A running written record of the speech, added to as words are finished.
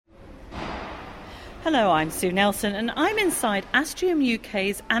Hello, I'm Sue Nelson and I'm inside Astrium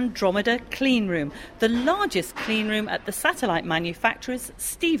UK's Andromeda clean room, the largest clean room at the satellite manufacturer's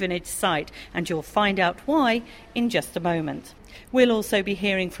Stevenage site, and you'll find out why in just a moment. We'll also be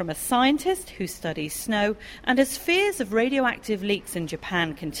hearing from a scientist who studies snow, and as fears of radioactive leaks in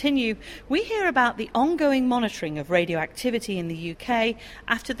Japan continue, we hear about the ongoing monitoring of radioactivity in the UK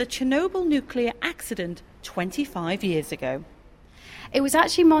after the Chernobyl nuclear accident 25 years ago. It was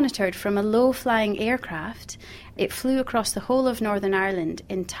actually monitored from a low-flying aircraft. It flew across the whole of Northern Ireland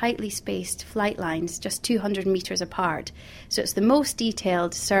in tightly spaced flight lines just 200 metres apart. So it's the most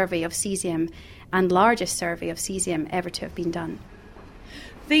detailed survey of cesium and largest survey of cesium ever to have been done.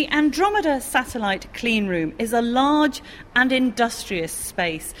 The Andromeda Satellite Clean Room is a large and industrious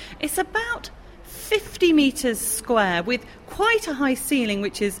space. It's about 50 metres square with quite a high ceiling,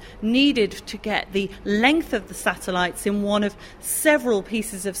 which is needed to get the length of the satellites in one of several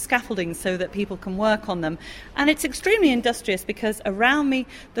pieces of scaffolding so that people can work on them. And it's extremely industrious because around me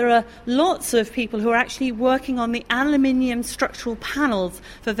there are lots of people who are actually working on the aluminium structural panels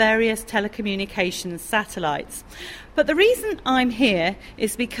for various telecommunications satellites. But the reason I'm here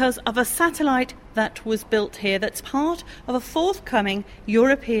is because of a satellite that was built here that's part of a forthcoming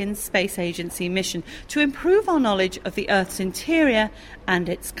European Space Agency mission to improve our knowledge of the Earth's interior and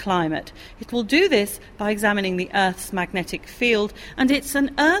its climate. It will do this by examining the Earth's magnetic field, and it's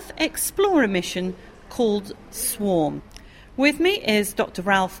an Earth Explorer mission called SWARM. With me is Dr.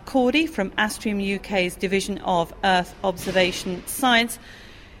 Ralph Cordy from Astrium UK's Division of Earth Observation Science.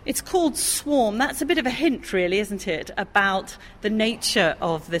 It's called SWARM. That's a bit of a hint, really, isn't it, about the nature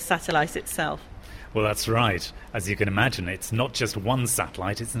of the satellite itself? Well, that's right. As you can imagine, it's not just one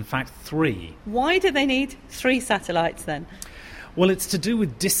satellite, it's in fact three. Why do they need three satellites then? Well, it's to do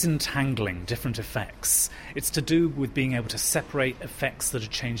with disentangling different effects. It's to do with being able to separate effects that are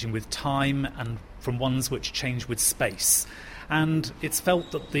changing with time and from ones which change with space. And it's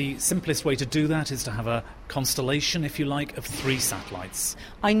felt that the simplest way to do that is to have a constellation, if you like, of three satellites.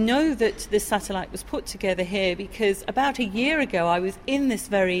 I know that this satellite was put together here because about a year ago I was in this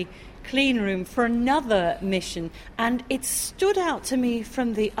very clean room for another mission, and it stood out to me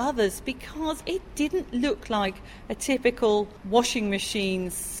from the others because it didn't look like a typical washing machine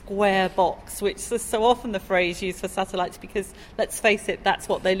square box, which is so often the phrase used for satellites because, let's face it, that's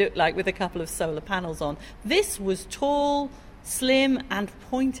what they look like with a couple of solar panels on. This was tall, slim and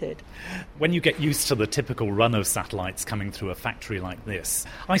pointed. When you get used to the typical run of satellites coming through a factory like this,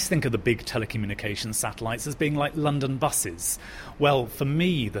 I think of the big telecommunications satellites as being like London buses. Well, for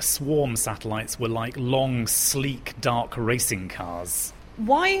me, the SWARM satellites were like long, sleek, dark racing cars.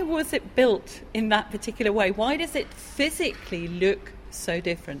 Why was it built in that particular way? Why does it physically look so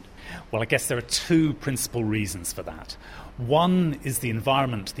different? Well, I guess there are two principal reasons for that. One is the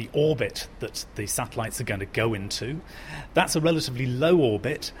environment, the orbit that the satellites are going to go into. That's a relatively low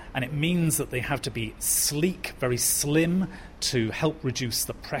orbit, and it means that they have to be sleek, very slim, to help reduce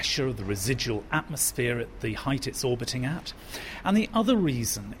the pressure of the residual atmosphere at the height it's orbiting at. And the other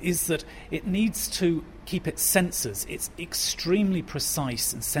reason is that it needs to keep its sensors, its extremely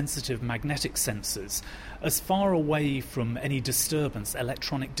precise and sensitive magnetic sensors, as far away from any disturbance,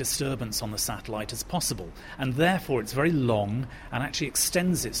 electronic disturbance on the satellite as possible. And therefore it's very long and actually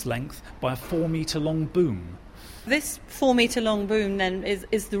extends its length by a 4-metre-long boom. This 4-metre-long boom then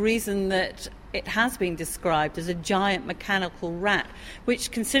is the reason that it has been described as a giant mechanical rat,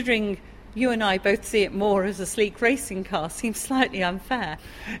 which, considering you and I both see it more as a sleek racing car, seems slightly unfair.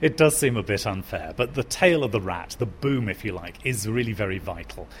 It does seem a bit unfair, but the tail of the rat, the boom if you like, is really very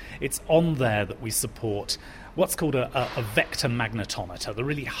vital. It's on there that we support what's called a vector magnetometer, the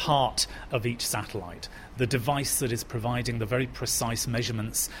really heart of each satellite, the device that is providing the very precise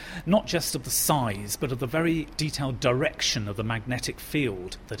measurements, not just of the size, but of the very detailed direction of the magnetic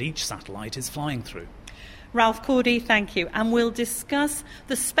field that each satellite is flying through. Ralph Cordy, thank you. And we'll discuss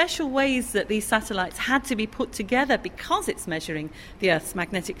the special ways that these satellites had to be put together because it's measuring the Earth's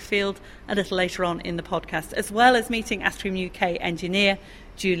magnetic field a little later on in the podcast, as well as meeting Astrium UK engineer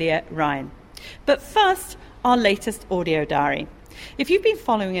Julia Ryan. But first, our latest audio diary. If you've been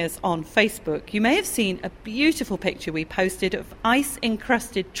following us on Facebook, you may have seen a beautiful picture we posted of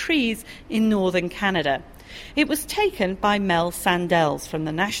ice-encrusted trees in northern Canada. It was taken by Mel Sandels from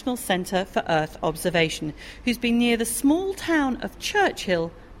the National Centre for Earth Observation, who's been near the small town of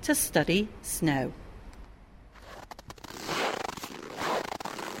Churchill to study snow.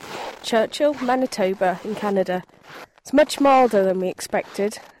 Churchill, Manitoba in Canada. It's much milder than we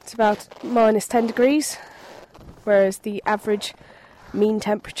expected. It's about minus 10 degrees, whereas the average mean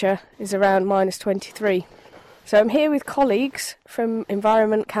temperature is around minus 23. So I'm here with colleagues from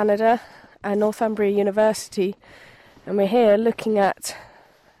Environment Canada at Northumbria University, and we're here looking at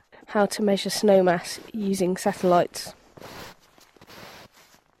how to measure snow mass using satellites.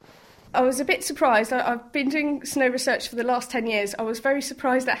 I was a bit surprised. I've been doing snow research for the last 10 years. I was very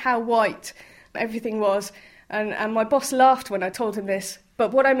surprised at how white everything was, and my boss laughed when I told him this.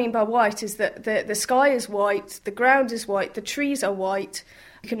 But what I mean by white is that the sky is white, the ground is white, the trees are white.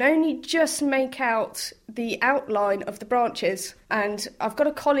 You can only just make out the outline of the branches. And I've got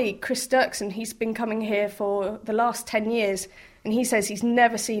a colleague, Chris Dirksen, he's been coming here for the last 10 years, and he says he's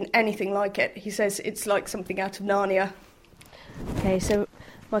never seen anything like it. He says it's like something out of Narnia. Okay, so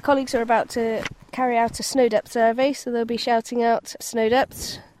my colleagues are about to carry out a snow depth survey, so they'll be shouting out snow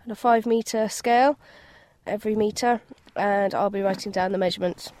depths on a 5 metre scale every metre, and I'll be writing down the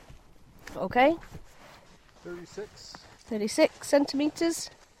measurements. Okay? 36 centimetres.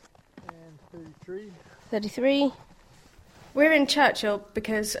 And 33. 33. We're in Churchill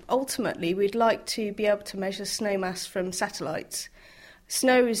because ultimately we'd like to be able to measure snow mass from satellites.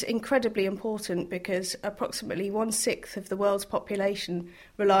 Snow is incredibly important because approximately 1/6 of the world's population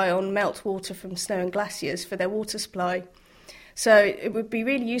rely on meltwater from snow and glaciers for their water supply. So it would be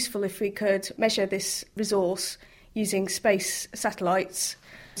really useful if we could measure this resource using space satellites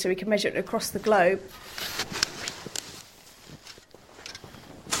so we can measure it across the globe.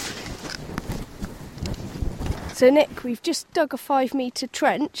 So Nick, we've just dug a 5 metre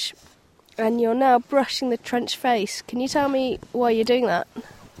trench and you're now brushing the trench face. Can you tell me why you're doing that?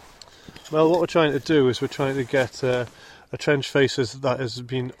 Well, what we're trying to do is we're trying to get a trench face that has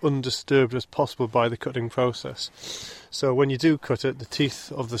been undisturbed as possible by the cutting process. So when you do cut it, the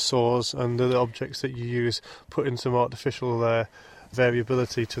teeth of the saws and the objects that you use put in some artificial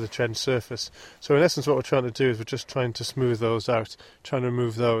variability to the trench surface. So in essence what we're trying to do is we're just trying to smooth those out, trying to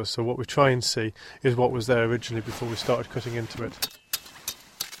remove those. So what we try and see is what was there originally before we started cutting into it.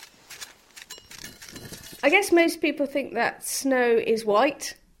 I guess most people think that snow is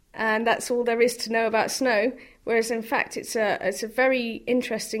white and that's all there is to know about snow, whereas in fact it's a very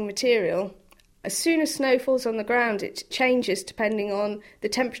interesting material. As soon as snow falls on the ground, it changes depending on the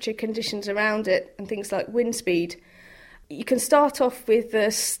temperature conditions around it and things like wind speed. You can start off with the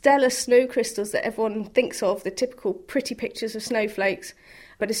stellar snow crystals that everyone thinks of, the typical pretty pictures of snowflakes,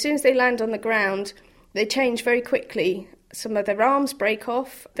 but as soon as they land on the ground, they change very quickly. Some of their arms break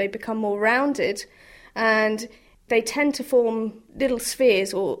off, they become more rounded, and they tend to form little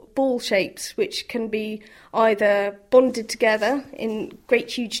spheres or ball shapes, which can be either bonded together in great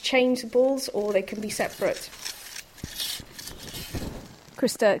huge chains of balls, or they can be separate.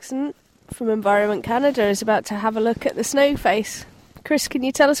 Chris Dirksen from Environment Canada is about to have a look at the snow face. Chris, can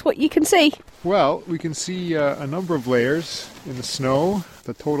you tell us what you can see? Well, we can see a number of layers in the snow.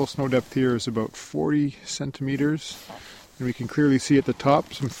 The total snow depth here is about 40 centimetres. And we can clearly see at the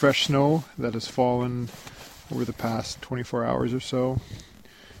top some fresh snow that has fallen over the past 24 hours or so.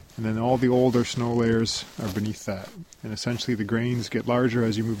 And then all the older snow layers are beneath that. And essentially the grains get larger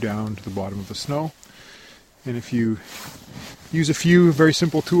as you move down to the bottom of the snow. And if you use a few very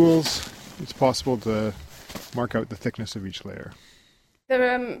simple tools, it's possible to mark out the thickness of each layer.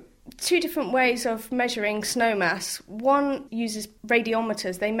 There are two different ways of measuring snow mass. One uses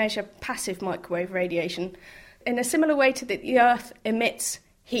radiometers. They measure passive microwave radiation. In a similar way to the Earth emits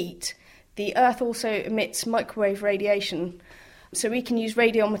heat, the Earth also emits microwave radiation. So we can use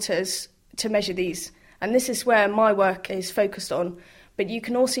radiometers to measure these. And this is where my work is focused on. But you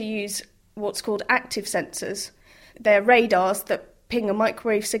can also use what's called active sensors. They're radars that ping a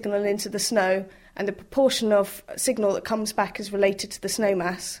microwave signal into the snow, and the proportion of signal that comes back is related to the snow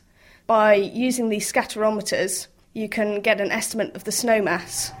mass. By using these scatterometers, you can get an estimate of the snow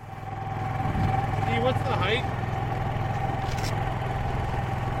mass. Hey, what's the height?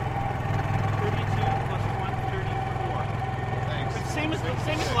 32 plus 134. Thanks. Same as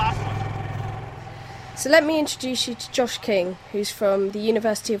the last one. So let me introduce you to Josh King, who's from the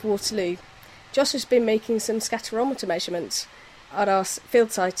University of Waterloo. Josh has been making some scatterometer measurements at our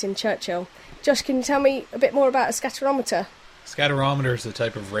field site in Churchill. Josh, can you tell me a bit more about a scatterometer? Scatterometer is a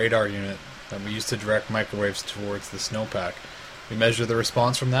type of radar unit that we use to direct microwaves towards the snowpack. We measure the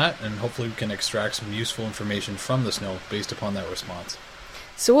response from that, and hopefully we can extract some useful information from the snow based upon that response.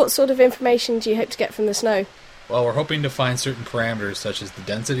 So what sort of information do you hope to get from the snow? Well, we're hoping to find certain parameters such as the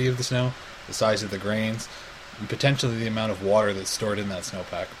density of the snow, the size of the grains, and potentially the amount of water that's stored in that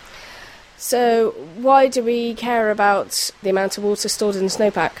snowpack. So why do we care about the amount of water stored in the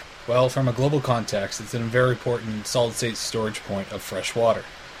snowpack? Well, from a global context, it's a very important solid-state storage point of fresh water.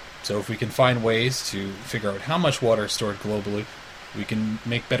 So if we can find ways to figure out how much water is stored globally, we can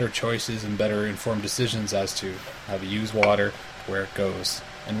make better choices and better informed decisions as to how to use water, where it goes,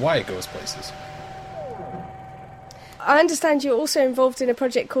 and why it goes places. I understand you're also involved in a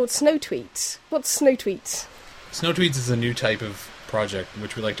project called Snow Tweets. What's Snow Tweets? Snow Tweets is a new type of project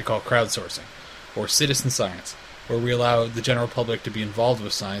which we like to call crowdsourcing, or citizen science, where we allow the general public to be involved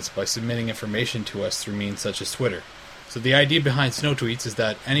with science by submitting information to us through means such as Twitter. So the idea behind Snow Tweets is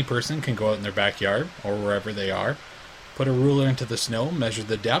that any person can go out in their backyard, or wherever they are, put a ruler into the snow, measure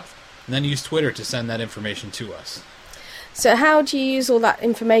the depth, and then use Twitter to send that information to us. So how do you use all that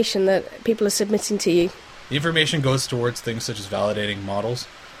information that people are submitting to you? The information goes towards things such as validating models,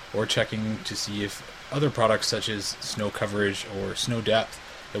 or checking to see if other products such as snow coverage or snow depth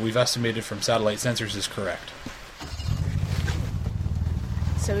that we've estimated from satellite sensors is correct.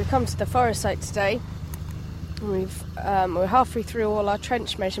 So we've come to the forest site today. We're halfway through all our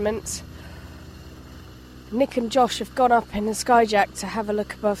trench measurements. Nick and Josh have gone up in the Skyjack to have a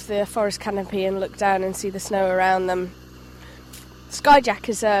look above the forest canopy and look down and see the snow around them. Skyjack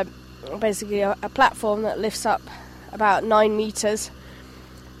is basically a platform that lifts up about 9 metres,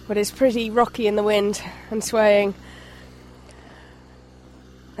 but it's pretty rocky in the wind and swaying.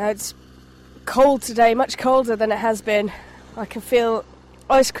 Now it's cold today, much colder than it has been. I can feel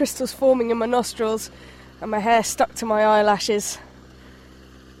ice crystals forming in my nostrils and my hair stuck to my eyelashes.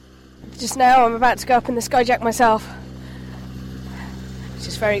 Just now I'm about to go up in the Skyjack myself, which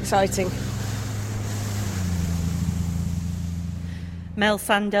is very exciting. Mel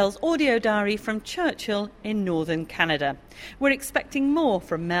Sandel's audio diary from Churchill in northern Canada. We're expecting more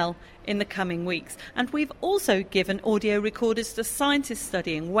from Mel in the coming weeks, and we've also given audio recorders to scientists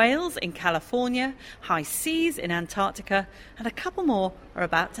studying whales in California, high seas in Antarctica, and a couple more are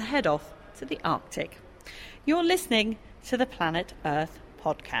about to head off to the Arctic. You're listening to the Planet Earth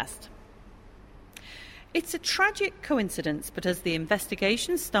podcast. It's a tragic coincidence, but as the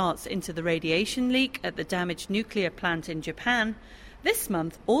investigation starts into the radiation leak at the damaged nuclear plant in Japan, this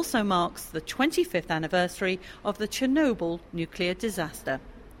month also marks the 25th anniversary of the Chernobyl nuclear disaster.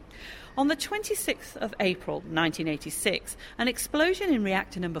 On the 26th of April 1986, an explosion in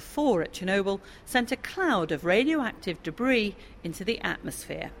reactor number 4 at Chernobyl sent a cloud of radioactive debris into the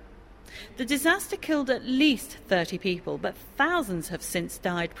atmosphere. The disaster killed at least 30 people, but thousands have since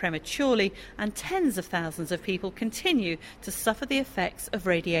died prematurely, and tens of thousands of people continue to suffer the effects of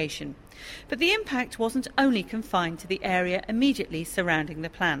radiation. But the impact wasn't only confined to the area immediately surrounding the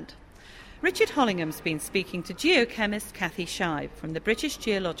plant. Richard Hollingham's been speaking to geochemist Kathy Shive from the British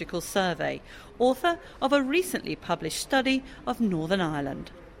Geological Survey, author of a recently published study of Northern Ireland.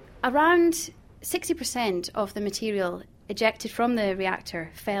 Around 60% of the material ejected from the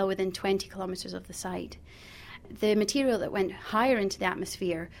reactor fell within 20 kilometres of the site. The material that went higher into the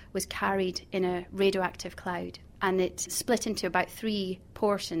atmosphere was carried in a radioactive cloud, and it split into about 3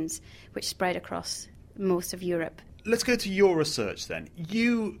 portions which spread across most of Europe. Let's go to your research then.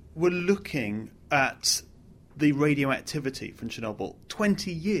 You were looking at the radioactivity from Chernobyl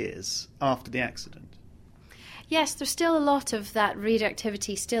 20 years after the accident. Yes, there's still a lot of that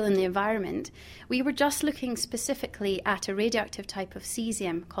radioactivity still in the environment. We were just looking specifically at a radioactive type of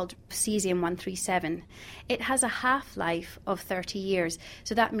cesium called cesium-137. It has a half-life of 30 years,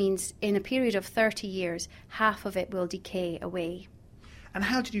 so that means in a period of 30 years, half of it will decay away. And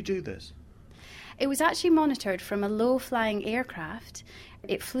how did you do this? It was actually monitored from a low-flying aircraft.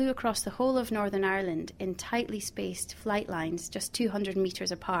 It flew across the whole of Northern Ireland in tightly spaced flight lines, just 200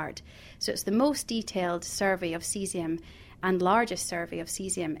 metres apart. So it's the most detailed survey of cesium and largest survey of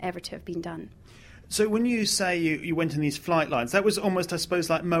cesium ever to have been done. So when you say you went in these flight lines, that was almost, I suppose,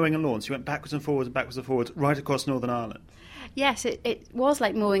 like mowing a lawn. So you went backwards and forwards right across Northern Ireland. Yes, it was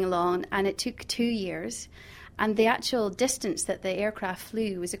like mowing a lawn, and it took 2 years. And the actual distance that the aircraft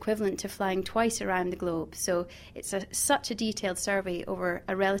flew was equivalent to flying twice around the globe. So it's such a detailed survey over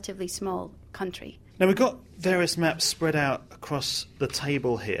a relatively small country. Now, we've got various maps spread out across the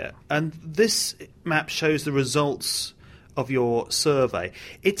table here, and this map shows the results of your survey.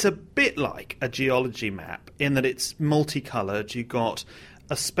 It's a bit like a geology map in that it's multicoloured. You've got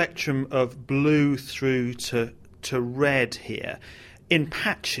a spectrum of blue through to red here in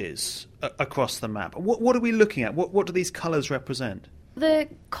patches across the map. What are we looking at? What do these colours represent? The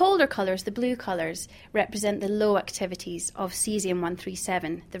colder colours, the blue colours, represent the low activities of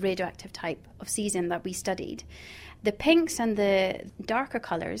cesium-137, the radioactive type of cesium that we studied. The pinks and the darker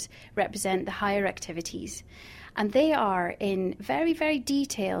colours represent the higher activities. And they are in very, very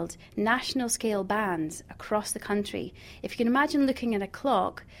detailed national scale bands across the country. If you can imagine looking at a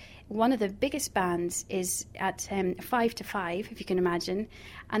clock, one of the biggest bands is at 5 to 5, if you can imagine,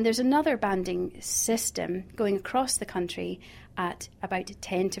 and there's another banding system going across the country at about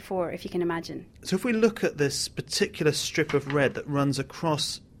 10 to 4, if you can imagine. So if we look at this particular strip of red that runs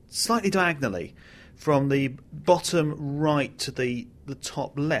across slightly diagonally from the bottom right to the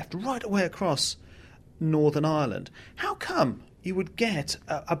top left, right away across Northern Ireland, how come you would get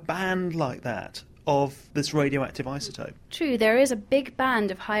a band like that of this radioactive isotope? True, there is a big band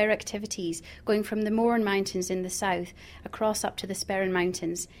of higher activities going from the Mourne Mountains in the south across up to the Sperrin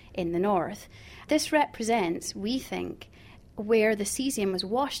Mountains in the north. This represents, we think, where the cesium was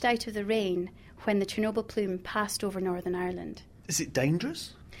washed out of the rain when the Chernobyl plume passed over Northern Ireland. Is it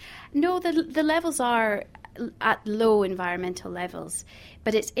dangerous? No, the levels are at low environmental levels,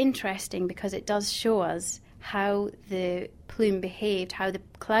 but it's interesting because it does show us how the plume behaved, how the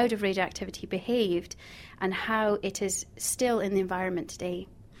cloud of radioactivity behaved, and how it is still in the environment today.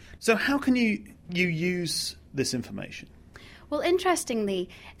 So how can you use this information? Well, interestingly,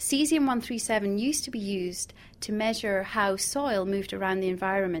 cesium-137 used to be used to measure how soil moved around the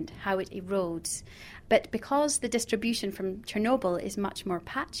environment, how it erodes. But because the distribution from Chernobyl is much more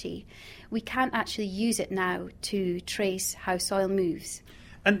patchy, we can't actually use it now to trace how soil moves.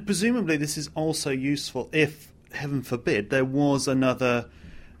 And presumably this is also useful if, heaven forbid, there was another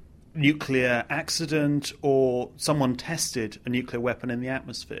nuclear accident or someone tested a nuclear weapon in the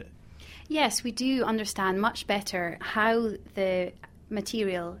atmosphere. Yes, we do understand much better how the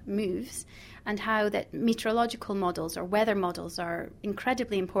material moves and how that meteorological models or weather models are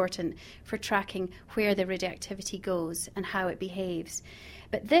incredibly important for tracking where the radioactivity goes and how it behaves.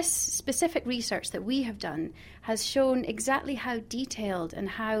 But this specific research that we have done has shown exactly how detailed and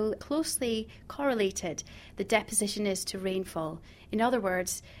how closely correlated the deposition is to rainfall. In other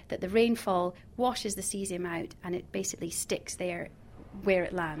words, that the rainfall washes the cesium out and it basically sticks there where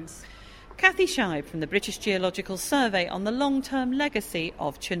it lands. Kathy Scheib from the British Geological Survey on the long-term legacy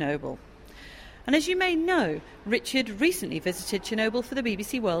of Chernobyl. And as you may know, Richard recently visited Chernobyl for the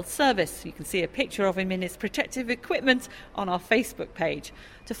BBC World Service. You can see a picture of him in his protective equipment on our Facebook page.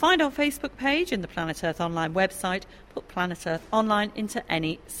 To find our Facebook page and the Planet Earth Online website, put Planet Earth Online into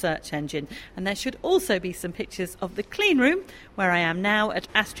any search engine. And there should also be some pictures of the clean room, where I am now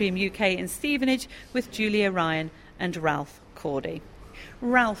at Astrium UK in Stevenage with Julia Ryan and Ralph Cordy.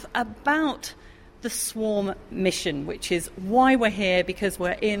 Ralph, about the Swarm mission, which is why we're here, because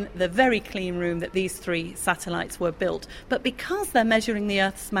we're in the very clean room that these 3 satellites were built. But because they're measuring the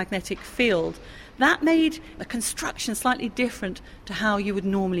Earth's magnetic field, that made the construction slightly different to how you would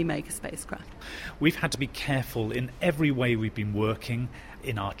normally make a spacecraft. We've had to be careful in every way we've been working,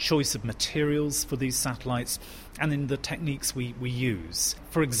 in our choice of materials for these satellites and in the techniques we use.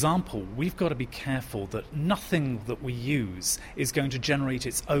 For example, we've got to be careful that nothing that we use is going to generate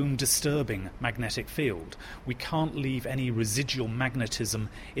its own disturbing magnetic field. We can't leave any residual magnetism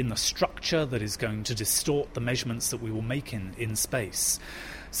in the structure that is going to distort the measurements that we will make in space.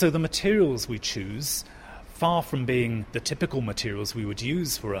 So the materials we choose, far from being the typical materials we would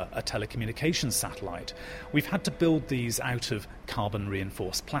use for a telecommunications satellite, we've had to build these out of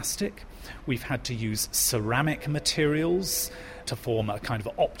carbon-reinforced plastic. We've had to use ceramic materials to form a kind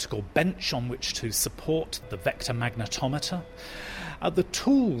of optical bench on which to support the vector magnetometer. The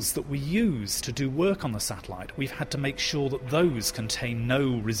tools that we use to do work on the satellite, we've had to make sure that those contain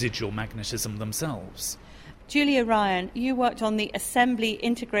no residual magnetism themselves. Julia Ryan, you worked on the assembly,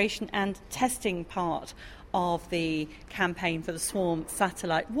 integration and testing part of the campaign for the Swarm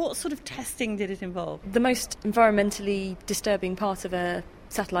satellite. What sort of testing did it involve? The most environmentally disturbing part of a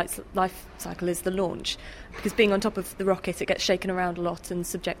satellite's life cycle is the launch, because being on top of the rocket, it gets shaken around a lot and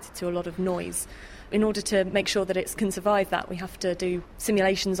subjected to a lot of noise. In order to make sure that it can survive that, we have to do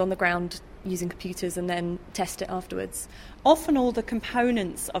simulations on the ground using computers and then test it afterwards. Often all the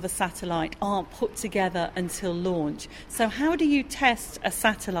components of a satellite aren't put together until launch. So how do you test a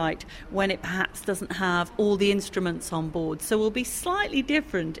satellite when it perhaps doesn't have all the instruments on board? So it will be slightly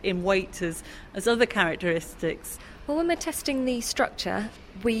different in weight as other characteristics. Well, when we're testing the structure,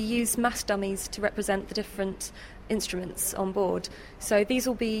 we use mass dummies to represent the different instruments on board. So these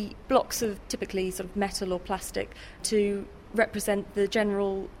will be blocks of typically sort of metal or plastic to represent the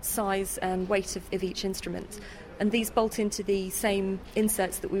general size and weight of each instrument. And these bolt into the same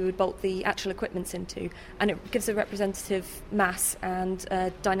inserts that we would bolt the actual equipments into, and it gives a representative mass and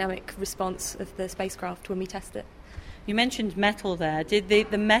a dynamic response of the spacecraft when we test it. You mentioned metal there. Did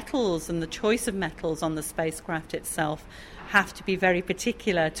the metals and the choice of metals on the spacecraft itself have to be very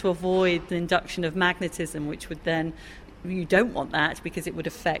particular to avoid the induction of magnetism, which would then you don't want that because it would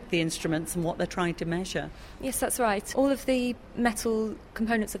affect the instruments and what they're trying to measure. Yes, that's right. All of the metal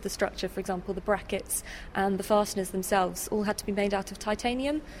components of the structure, for example, the brackets and the fasteners themselves, all had to be made out of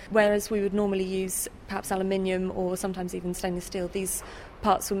titanium, whereas we would normally use perhaps aluminium or sometimes even stainless steel. These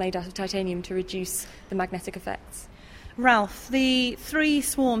parts were made out of titanium to reduce the magnetic effects. Ralph, the 3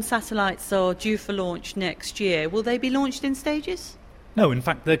 Swarm satellites are due for launch next year. Will they be launched in stages? No, in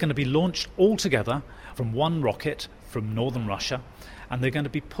fact, they're going to be launched all together from one rocket from northern Russia, and they're going to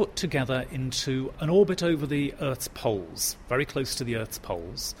be put together into an orbit over the Earth's poles, very close to the Earth's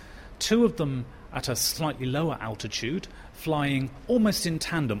poles. 2 of them at a slightly lower altitude, flying almost in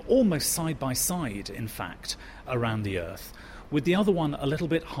tandem, almost side by side, in fact, around the Earth, with the other one a little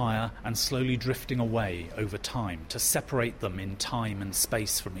bit higher and slowly drifting away over time to separate them in time and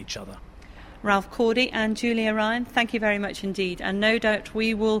space from each other. Ralph Cordy and Julia Ryan, thank you very much indeed. And no doubt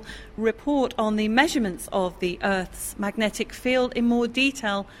we will report on the measurements of the Earth's magnetic field in more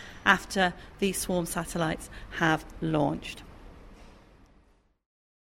detail after the Swarm satellites have launched.